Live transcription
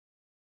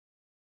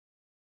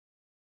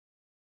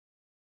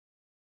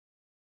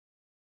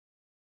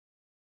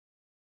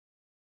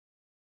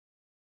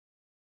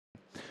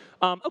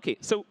OK,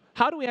 so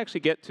how do we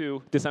actually get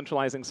to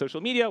decentralizing social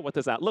media? What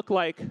does that look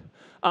like?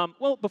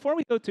 Well, before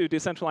we go to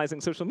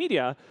decentralizing social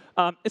media,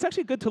 it's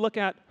actually good to look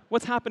at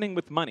what's happening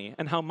with money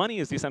and how money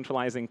is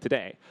decentralizing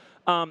today.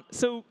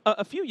 So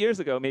a few years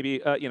ago, maybe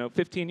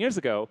 15 years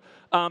ago,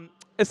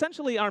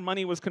 essentially our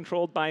money was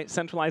controlled by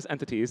centralized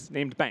entities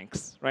named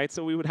banks, right?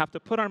 So we would have to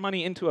put our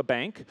money into a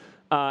bank,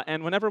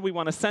 and whenever we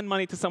want to send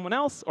money to someone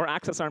else or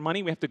access our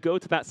money, we have to go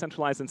to that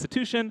centralized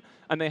institution,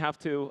 and they have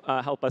to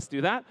help us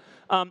do that.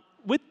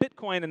 With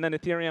Bitcoin and then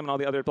Ethereum and all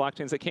the other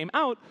blockchains that came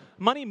out,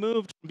 money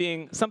moved from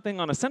being something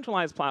on a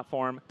centralized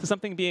platform to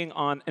something being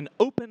on an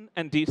open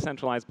and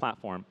decentralized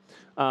platform.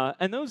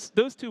 And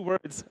those two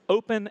words,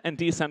 open and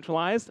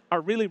decentralized, are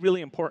really,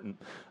 really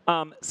important.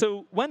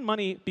 So when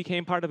money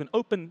became part of an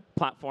open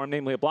platform,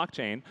 namely a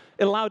blockchain,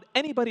 it allowed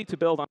anybody to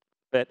build on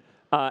it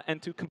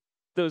and to compare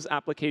those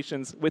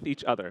applications with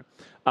each other.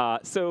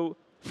 So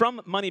from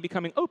money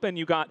becoming open,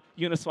 you got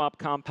Uniswap,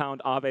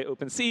 Compound, Aave,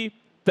 OpenSea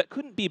that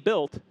couldn't be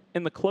built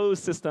in the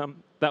closed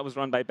system that was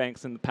run by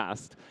banks in the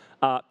past.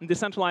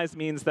 Decentralized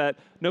means that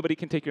nobody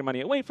can take your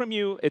money away from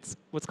you. It's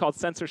what's called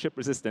censorship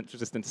resistant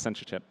to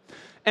censorship.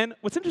 And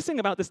what's interesting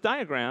about this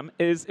diagram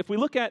is if we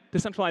look at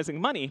decentralizing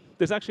money,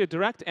 there's actually a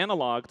direct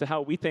analog to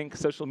how we think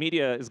social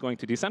media is going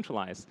to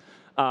decentralize.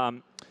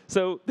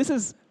 So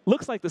this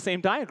looks like the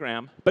same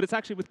diagram, but it's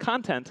actually with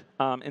content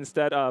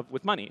instead of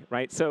with money,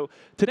 right? So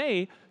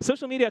today,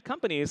 social media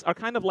companies are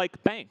kind of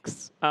like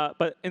banks,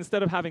 but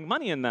instead of having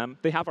money in them,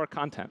 they have our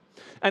content.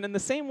 And in the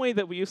same way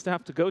that we used to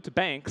have to go to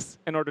banks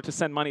in order to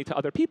send money to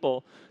other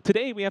people,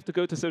 today we have to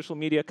go to social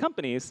media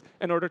companies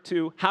in order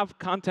to have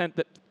content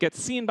that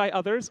gets seen by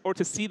others or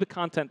to see the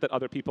content that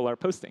other people are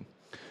posting.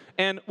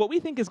 And what we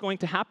think is going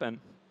to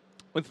happen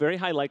with very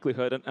high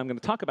likelihood, and I'm going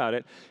to talk about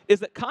it, is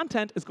that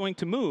content is going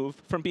to move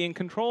from being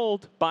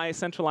controlled by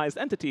centralized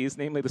entities,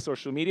 namely the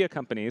social media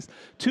companies,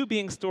 to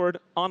being stored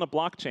on a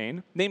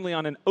blockchain, namely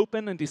on an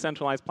open and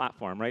decentralized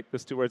platform, right?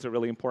 Those two words are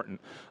really important.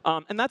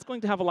 And that's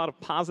going to have a lot of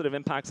positive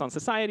impacts on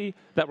society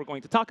that we're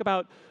going to talk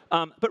about.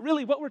 But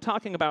really, what we're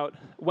talking about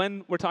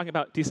when we're talking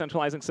about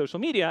decentralizing social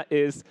media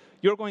is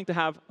you're going to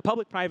have a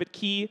public-private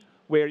key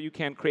where you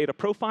can create a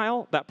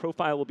profile. That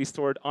profile will be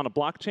stored on a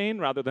blockchain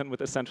rather than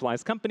with a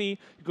centralized company.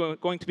 You're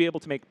going to be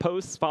able to make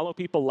posts, follow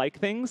people, like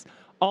things.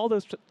 All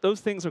those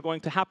things are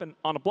going to happen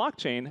on a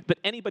blockchain that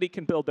anybody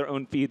can build their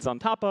own feeds on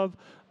top of.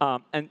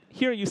 And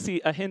here you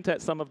see a hint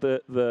at some of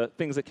the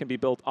things that can be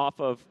built off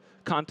of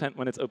content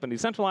when it's open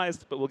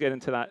decentralized, but we'll get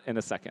into that in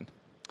a second.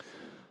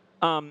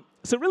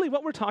 So really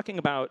what we're talking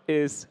about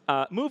is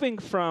moving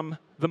from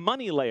the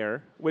money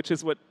layer, which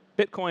is what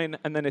Bitcoin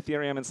and then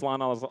Ethereum and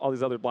Solana, all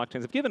these other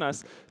blockchains have given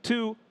us,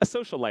 to a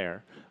social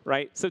layer,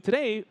 right? So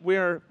today,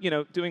 we're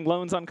doing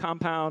loans on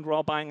Compound. We're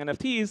all buying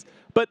NFTs.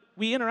 But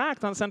we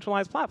interact on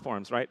centralized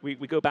platforms, right? We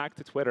go back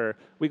to Twitter.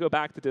 We go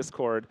back to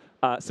Discord.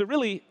 So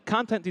really,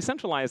 content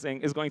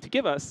decentralizing is going to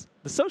give us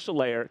the social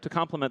layer to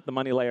complement the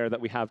money layer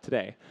that we have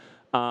today.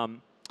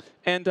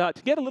 And to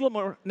get a little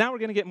more, now we're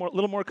going to get a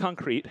little more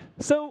concrete.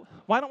 So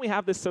why don't we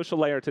have this social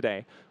layer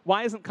today?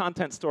 Why isn't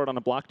content stored on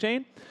a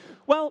blockchain?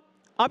 Well,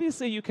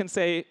 obviously, you can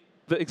say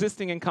the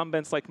existing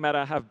incumbents like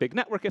Meta have big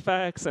network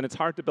effects, and it's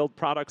hard to build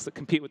products that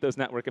compete with those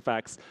network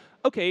effects.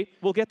 OK,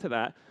 we'll get to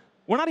that.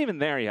 We're not even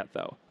there yet,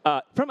 though.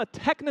 From a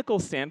technical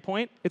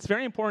standpoint, it's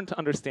very important to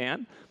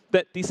understand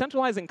that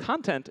decentralizing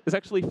content is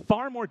actually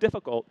far more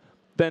difficult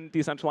than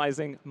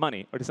decentralizing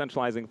money or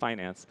decentralizing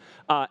finance.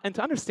 And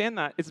to understand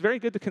that, it's very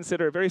good to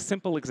consider a very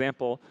simple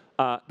example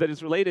that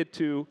is related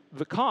to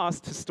the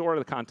cost to store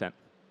the content.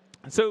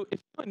 So if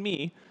you and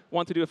me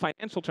want to do a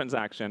financial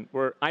transaction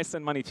where I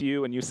send money to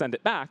you and you send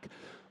it back,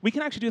 we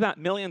can actually do that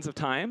millions of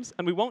times,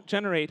 and we won't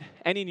generate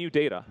any new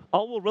data.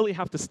 All we'll really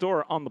have to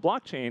store on the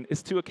blockchain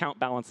is 2 account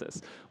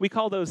balances. We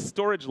call those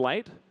storage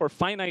light or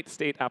finite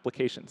state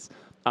applications.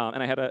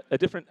 And I had a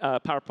different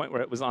PowerPoint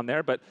where it was on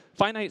there. But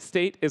finite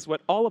state is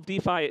what all of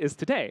DeFi is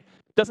today.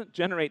 It doesn't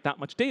generate that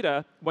much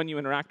data when you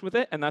interact with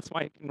it, and that's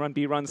why it can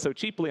be run so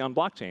cheaply on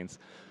blockchains.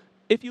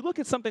 If you look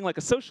at something like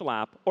a social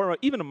app or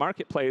even a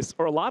marketplace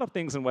or a lot of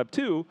things in Web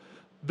 2,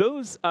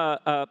 those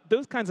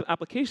kinds of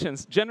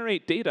applications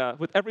generate data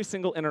with every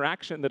single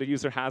interaction that a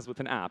user has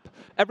with an app.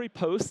 Every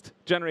post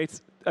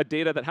generates a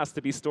data that has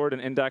to be stored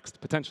and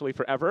indexed potentially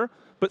forever,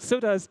 but so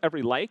does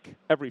every like,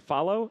 every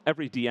follow,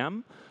 every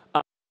DM.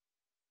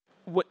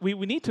 What we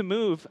need to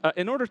move,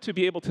 in order to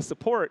be able to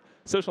support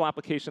social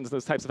applications,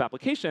 those types of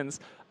applications,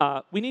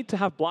 we need to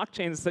have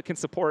blockchains that can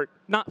support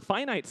not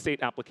finite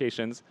state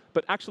applications,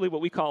 but actually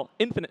what we call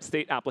infinite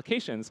state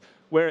applications,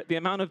 where the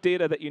amount of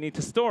data that you need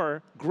to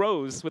store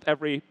grows with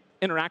every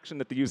interaction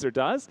that the user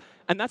does.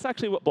 And that's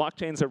actually what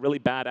blockchains are really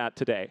bad at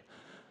today.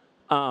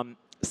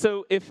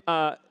 So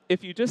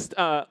if you just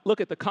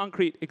look at the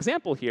concrete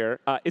example here,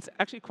 it's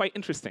actually quite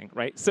interesting,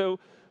 right? So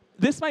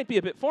this might be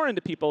a bit foreign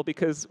to people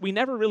because we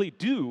never really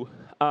do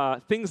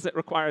things that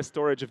require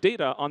storage of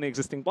data on the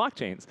existing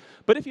blockchains.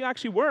 But if you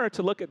actually were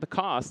to look at the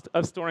cost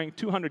of storing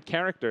 200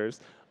 characters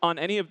on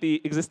any of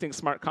the existing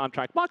smart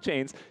contract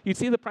blockchains, you'd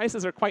see the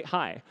prices are quite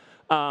high.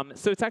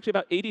 So it's actually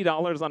about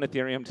 $80 on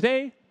Ethereum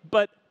today,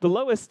 but the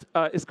lowest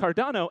is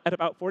Cardano at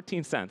about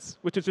 14 cents,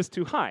 which is just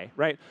too high,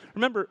 right?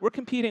 Remember, we're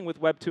competing with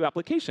Web 2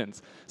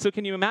 applications. So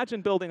can you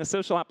imagine building a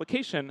social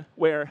application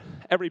where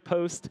every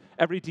post,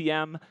 every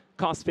DM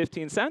costs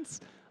 15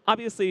 cents?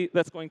 Obviously,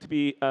 that's going to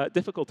be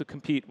difficult to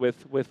compete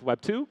with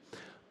Web 2.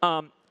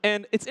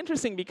 And it's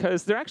interesting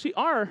because there actually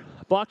are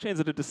blockchains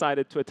that have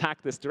decided to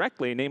attack this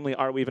directly, namely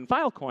Arweave and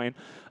Filecoin.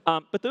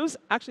 But those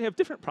actually have a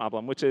different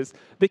problem, which is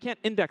they can't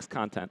index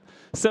content.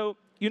 So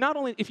you not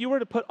only, if you were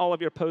to put all of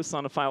your posts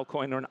on a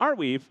Filecoin or an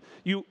Arweave,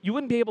 you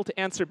wouldn't be able to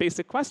answer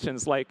basic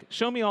questions like,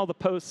 show me all the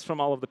posts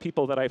from all of the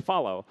people that I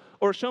follow,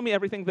 or show me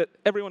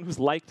everyone who's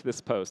liked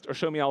this post, or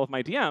show me all of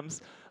my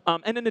DMs.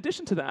 And in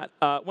addition to that,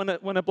 when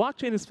a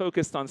blockchain is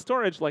focused on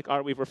storage like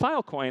Arweave or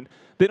Filecoin,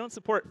 they don't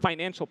support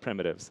financial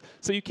primitives.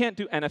 So you can't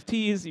do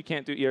NFTs, you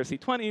can't do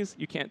ERC20s,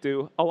 you can't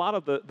do a lot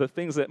of the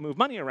things that move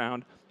money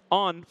around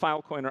on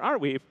Filecoin or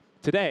Arweave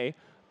today.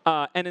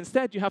 And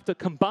instead, you have to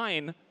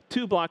combine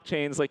two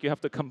blockchains, like you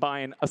have to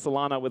combine a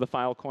Solana with a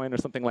Filecoin or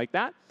something like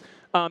that.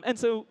 And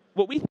so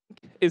what we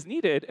think is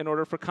needed in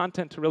order for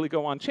content to really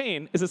go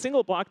on-chain is a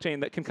single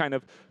blockchain that can kind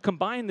of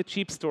combine the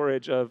cheap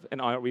storage of an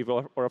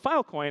Arweave or a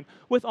Filecoin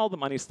with all the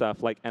money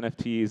stuff like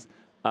NFTs,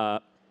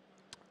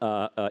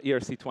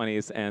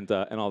 ERC20s, and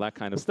all that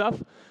kind of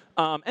stuff.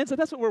 And so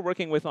that's what we're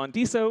working with on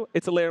DeSo.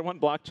 It's a layer 1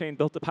 blockchain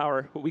built to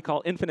power what we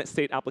call infinite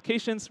state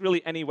applications,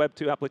 really any Web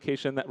 2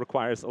 application that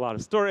requires a lot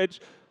of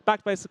storage,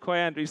 backed by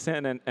Sequoia,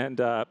 Andreessen,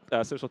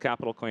 and Social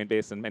Capital,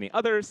 Coinbase, and many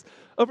others.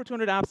 Over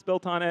 200 apps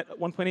built on it,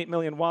 1.8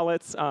 million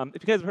wallets.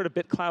 If you guys have heard of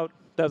BitClout,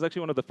 that was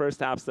actually one of the first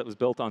apps that was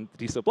built on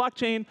the DeSo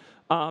blockchain.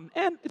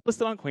 And it's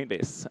listed on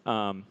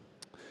Coinbase.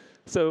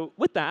 So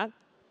with that,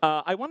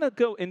 I want to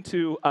go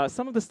into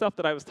some of the stuff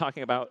that I was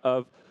talking about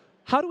of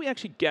how do we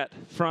actually get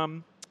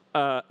from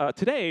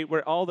today,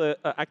 where all the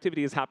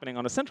activity is happening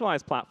on a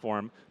centralized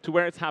platform, to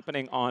where it's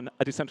happening on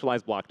a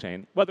decentralized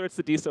blockchain, whether it's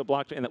the DeSo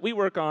blockchain that we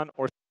work on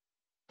or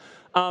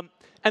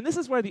and this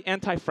is where the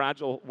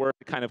anti-fragile word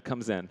kind of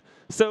comes in.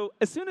 So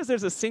as soon as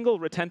there's a single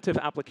retentive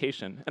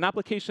application, an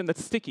application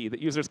that's sticky that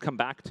users come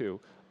back to,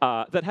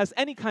 that has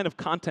any kind of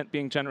content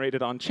being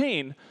generated on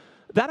chain,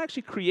 that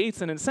actually creates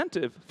an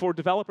incentive for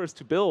developers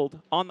to build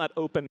on that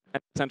open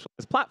and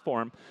decentralized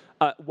platform.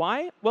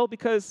 Why? Well,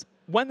 because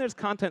when there's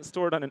content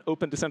stored on an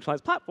open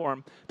decentralized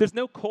platform, there's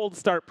no cold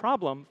start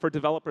problem for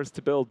developers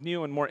to build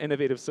new and more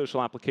innovative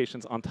social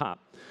applications on top.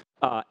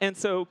 And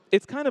so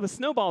it's kind of a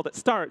snowball that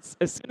starts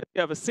as soon as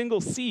you have a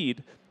single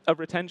seed of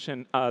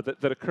retention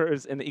that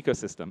occurs in the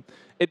ecosystem.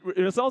 It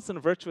results in a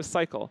virtuous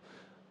cycle.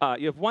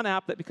 You have one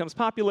app that becomes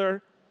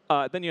popular,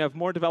 then you have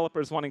more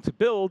developers wanting to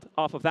build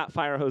off of that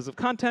fire hose of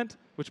content,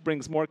 which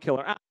brings more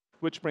killer apps,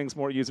 which brings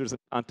more users and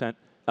content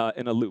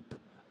in a loop,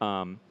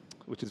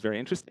 which is very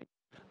interesting.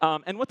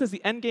 And what does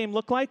the end game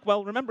look like?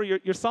 Well, remember,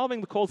 you're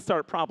solving the cold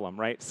start problem,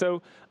 right?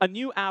 So a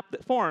new app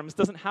that forms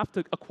doesn't have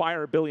to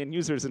acquire 1 billion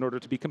users in order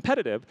to be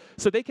competitive.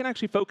 So they can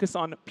actually focus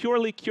on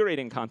purely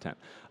curating content.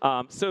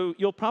 So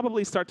you'll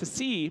probably start to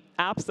see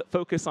apps that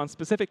focus on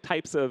specific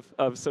types of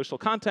social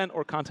content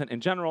or content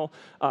in general.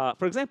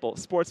 For example,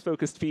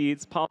 sports-focused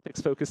feeds,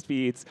 politics-focused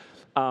feeds.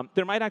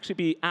 There might actually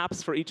be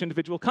apps for each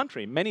individual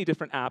country, many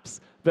different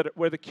apps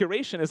where the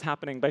curation is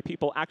happening by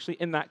people actually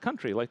in that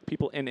country, like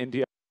people in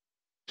India,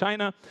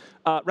 China,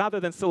 rather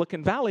than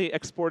Silicon Valley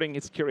exporting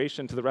its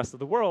curation to the rest of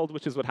the world,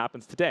 which is what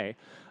happens today.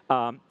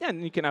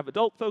 And you can have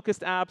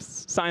adult-focused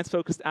apps,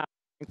 science-focused apps,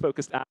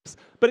 focused apps.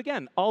 But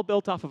again, all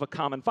built off of a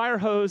common fire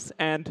hose,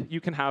 and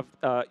you can have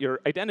your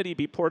identity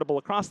be portable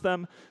across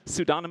them,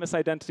 pseudonymous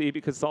identity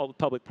because it's all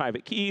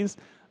public-private keys.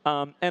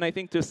 And I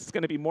think there's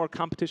going to be more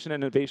competition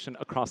and innovation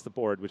across the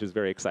board, which is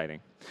very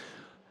exciting.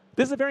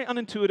 This is a very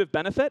unintuitive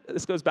benefit.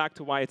 This goes back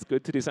to why it's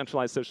good to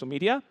decentralize social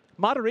media.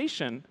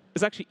 Moderation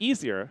is actually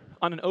easier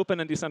on an open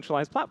and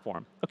decentralized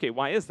platform. OK,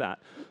 why is that?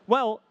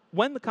 Well,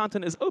 when the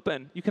content is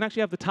open, you can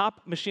actually have the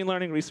top machine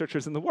learning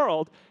researchers in the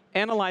world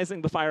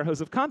analyzing the fire hose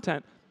of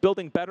content,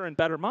 building better and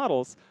better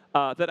models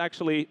that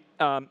actually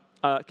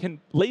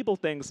can label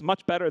things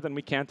much better than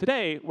we can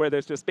today, where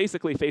there's just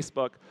basically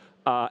Facebook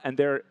and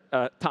their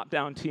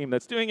top-down team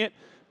that's doing it,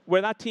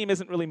 where that team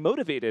isn't really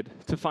motivated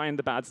to find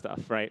the bad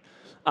stuff, right?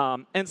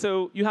 And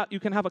so you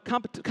can have a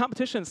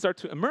competition start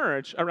to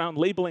emerge around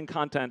labeling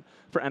content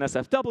for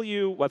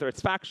NSFW, whether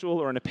it's factual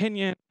or an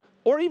opinion,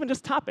 or even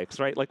just topics,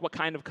 right? Like what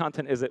kind of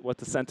content is it? What's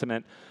the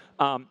sentiment?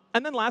 And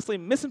then lastly,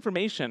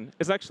 misinformation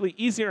is actually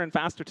easier and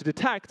faster to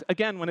detect,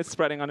 again, when it's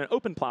spreading on an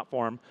open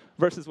platform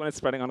versus when it's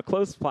spreading on a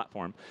closed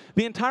platform.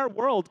 The entire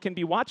world can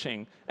be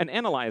watching and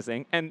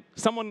analyzing, and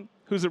someone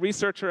who's a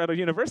researcher at a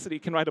university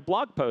can write a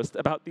blog post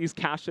about these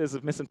caches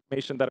of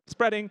misinformation that are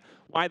spreading,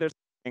 why they're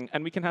spreading,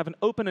 and we can have an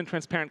open and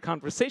transparent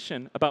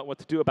conversation about what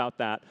to do about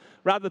that,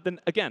 rather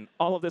than, again,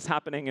 all of this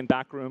happening in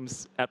back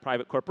rooms at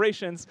private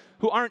corporations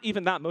who aren't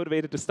even that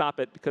motivated to stop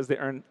it because they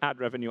earn ad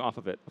revenue off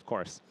of it, of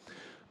course.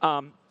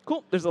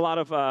 Cool. There's a lot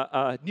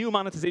of new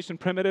monetization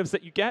primitives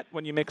that you get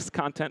when you mix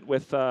content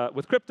with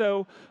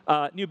crypto,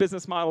 new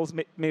business models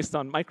based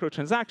on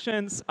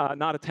microtransactions,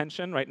 not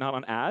attention, right, not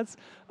on ads.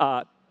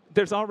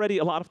 There's already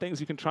a lot of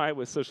things you can try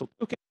with social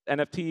tokens.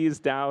 NFTs,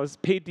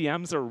 DAOs, paid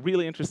DMs are a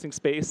really interesting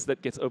space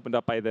that gets opened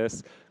up by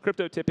this.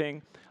 Crypto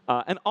tipping,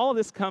 and all of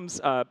this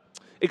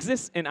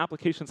exists in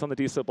applications on the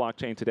DeSo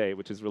blockchain today,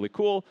 which is really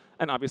cool.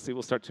 And obviously,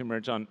 will start to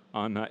emerge on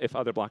if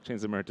other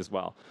blockchains emerge as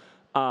well.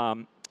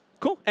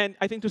 Cool. And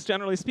I think just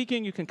generally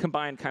speaking, you can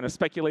combine kind of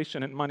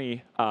speculation and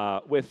money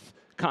with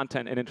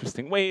content in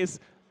interesting ways.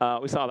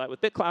 We saw that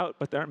with BitClout,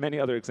 but there are many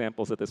other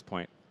examples at this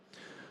point.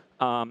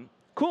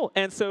 Cool.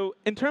 And so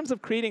in terms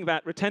of creating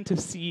that retentive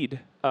seed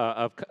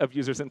of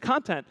users and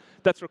content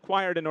that's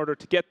required in order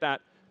to get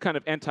that kind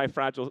of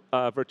anti-fragile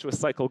virtuous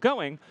cycle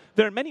going,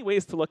 there are many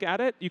ways to look at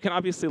it. You can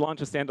obviously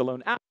launch a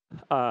standalone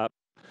app.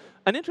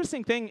 An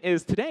interesting thing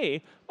is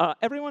today,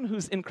 everyone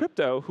who's in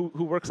crypto,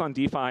 who works on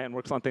DeFi and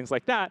works on things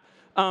like that,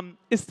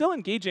 is still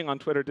engaging on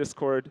Twitter,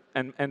 Discord,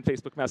 and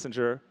Facebook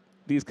Messenger,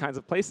 these kinds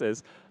of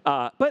places.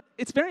 But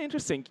it's very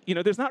interesting.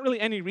 There's not really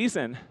any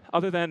reason,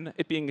 other than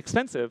it being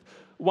expensive,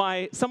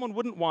 why someone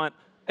wouldn't want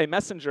a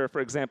messenger,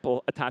 for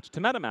example, attached to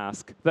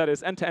MetaMask that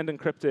is end-to-end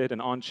encrypted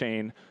and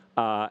on-chain,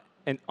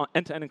 and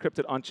end-to-end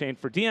encrypted on-chain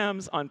for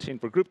DMs, on-chain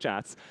for group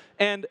chats.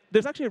 And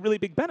there's actually a really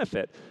big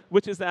benefit,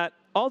 which is that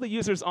all the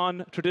users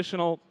on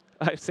traditional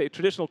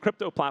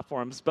crypto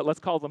platforms, but let's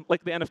call them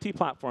like the NFT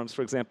platforms,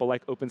 for example,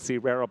 like OpenSea,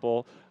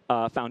 Rarible,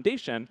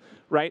 Foundation,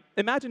 right?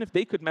 Imagine if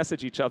they could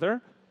message each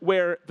other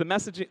where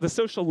the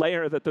social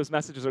layer that those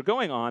messages are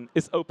going on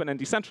is open and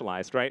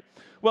decentralized, right?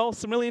 Well,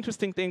 some really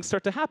interesting things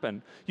start to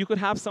happen. You could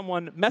have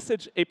someone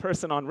message a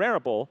person on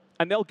Rarible,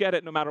 and they'll get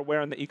it no matter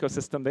where in the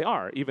ecosystem they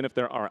are, even if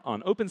they're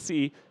on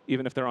OpenSea,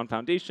 even if they're on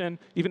Foundation,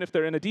 even if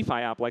they're in a DeFi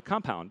app like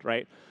Compound,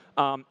 right?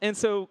 And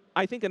so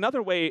I think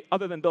another way,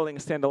 other than building a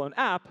standalone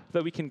app,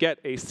 that we can get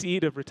a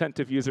seed of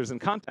retentive users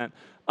and content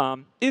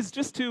is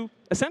just to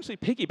essentially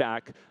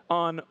piggyback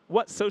on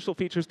what social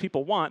features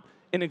people want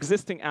in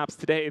existing apps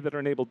today that are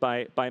enabled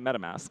by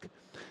MetaMask.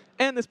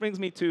 And this brings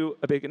me to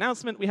a big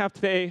announcement we have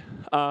today,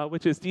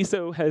 which is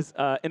DeSo has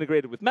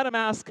integrated with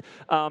MetaMask.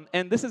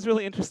 And this is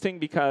really interesting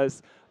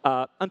because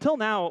until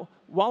now,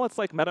 wallets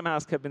like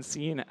MetaMask have been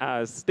seen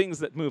as things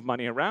that move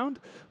money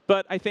around.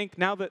 But I think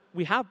now that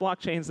we have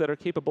blockchains that are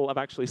capable of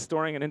actually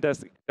storing and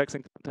indexing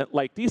content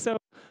like DeSo,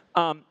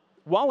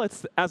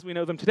 wallets, as we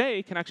know them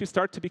today, can actually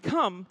start to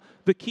become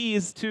the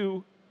keys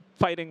to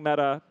fighting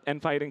Meta and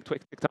fighting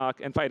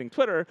TikTok and fighting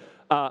Twitter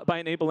by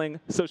enabling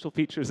social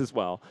features as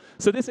well.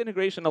 So this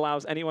integration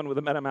allows anyone with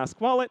a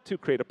MetaMask wallet to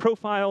create a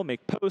profile,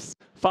 make posts,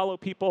 follow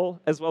people,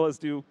 as well as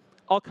do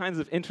all kinds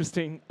of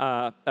interesting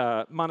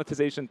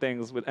monetization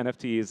things with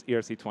NFTs,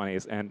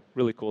 ERC20s, and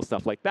really cool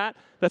stuff like that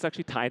that's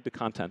actually tied to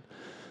content.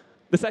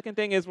 The second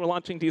thing is we're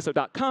launching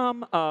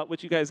DeSo.com,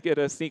 which you guys get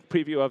a sneak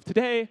preview of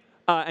today.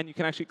 And you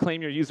can actually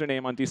claim your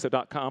username on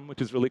DeSo.com,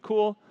 which is really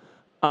cool.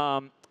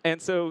 And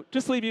so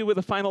just leave you with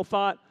a final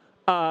thought.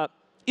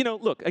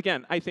 Look,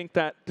 again, I think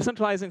that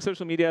decentralizing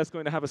social media is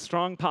going to have a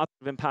strong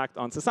positive impact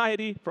on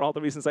society for all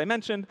the reasons I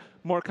mentioned.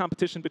 More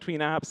competition between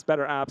apps,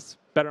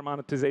 better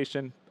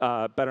monetization,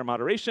 better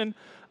moderation.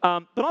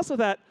 But also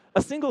that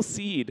a single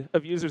seed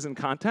of users and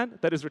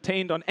content that is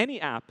retained on any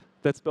app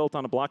that's built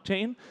on a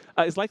blockchain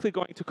is likely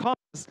going to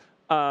cause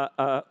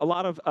a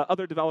lot of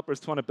other developers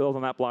to want to build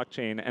on that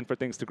blockchain and for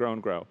things to grow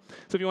and grow.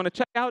 So if you want to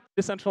check out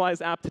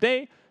decentralized app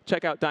today,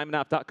 check out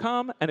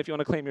diamondapp.com. And if you want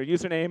to claim your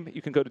username,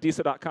 you can go to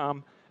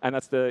DeSo.com. And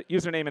that's the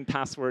username and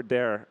password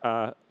there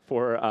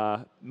for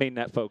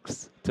Mainnet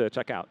folks to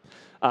check out.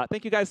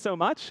 Thank you guys so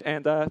much.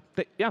 And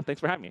yeah,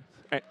 thanks for having me.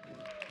 All right.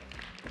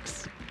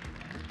 Thanks.